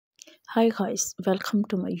Hi guys, welcome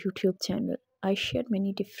to my YouTube channel. I share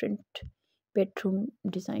many different bedroom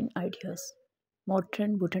design ideas,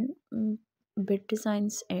 modern wooden bed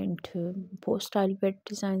designs and boho style bed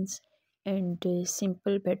designs and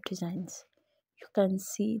simple bed designs. You can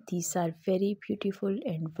see these are very beautiful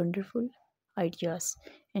and wonderful ideas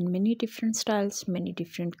and many different styles, many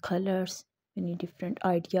different colors, many different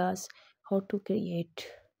ideas how to create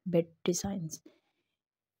bed designs.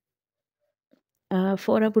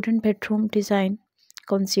 For a wooden bedroom design,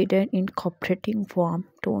 consider incorporating warm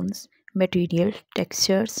tones, material,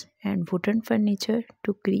 textures, and wooden furniture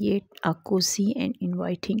to create a cozy and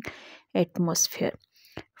inviting atmosphere.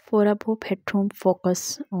 For a boho bedroom,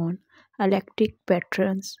 focus on eclectic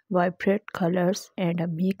patterns, vibrant colors, and a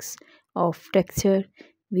mix of texture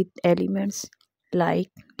with elements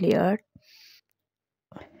like layered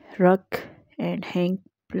rug and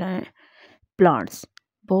plants.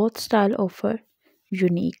 Both styles offer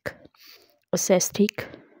unique aesthetic.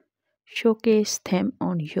 Showcase them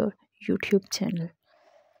on your YouTube channel.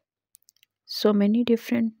 So many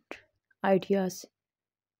different ideas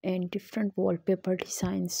and different wallpaper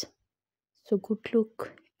designs. So good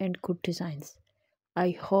look and good designs.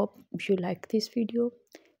 I hope you like this video.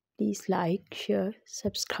 Please like, share,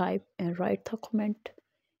 subscribe and write the comment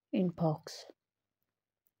in box.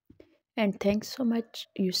 And thanks so much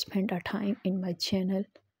you spent a time in my channel.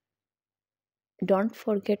 Don't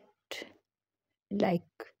forget like,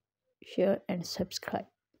 share and subscribe.